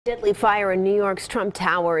Deadly fire in New York's Trump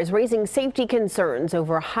Tower is raising safety concerns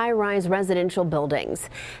over high-rise residential buildings.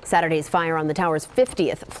 Saturday's fire on the tower's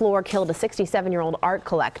 50th floor killed a 67-year-old art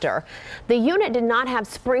collector. The unit did not have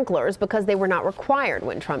sprinklers because they were not required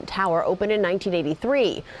when Trump Tower opened in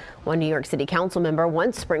 1983. One New York City council member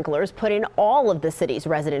wants sprinklers put in all of the city's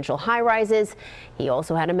residential high-rises. He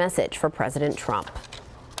also had a message for President Trump.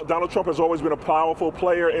 Donald Trump has always been a powerful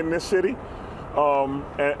player in this city.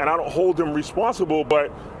 And I don't hold him responsible, but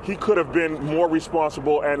he could have been more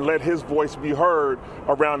responsible and let his voice be heard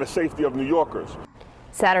around the safety of New Yorkers.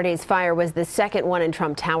 Saturday's fire was the second one in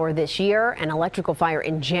Trump Tower this year. An electrical fire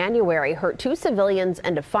in January hurt 2 civilians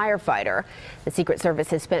and a firefighter. The Secret Service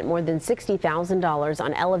has spent more than $60,000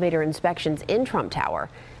 on elevator inspections in Trump Tower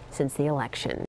since the election.